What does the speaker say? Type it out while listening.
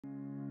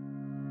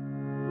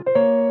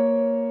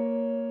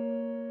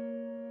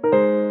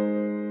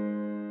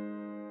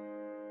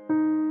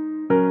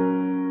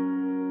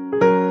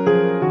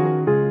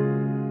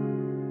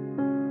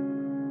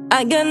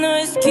I got no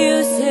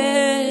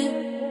excuses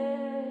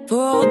for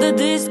all the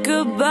days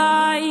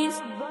goodbyes.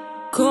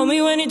 Call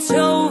me when it's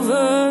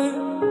over,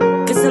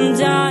 'cause I'm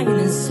dying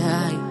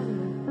inside.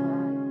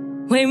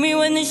 Wake me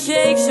when the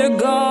shakes are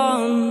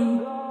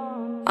gone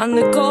and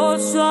the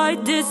cold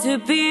side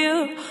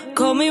disappear.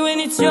 Call me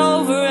when it's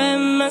over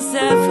and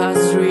myself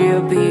has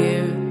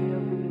reappeared.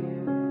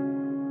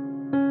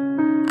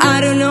 I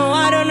don't know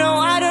why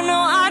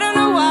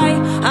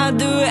I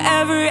do it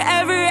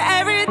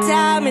every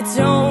time. It's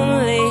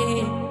only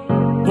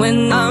when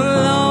I'm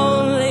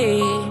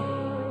lonely.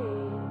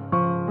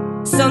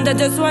 Sometimes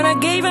just wanna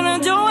give and I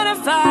don't wanna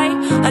fight.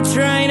 I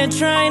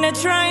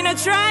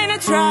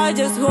try,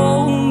 just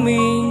hold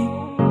me.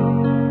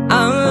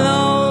 I'm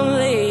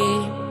lonely.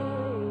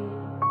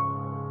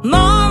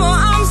 Mama,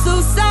 I'm so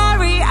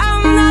sorry,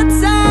 I'm not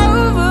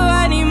sober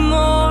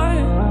anymore.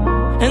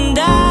 And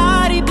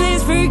Daddy,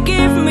 please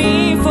forgive me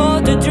for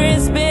the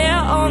dreams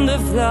spilled on the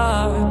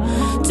floor.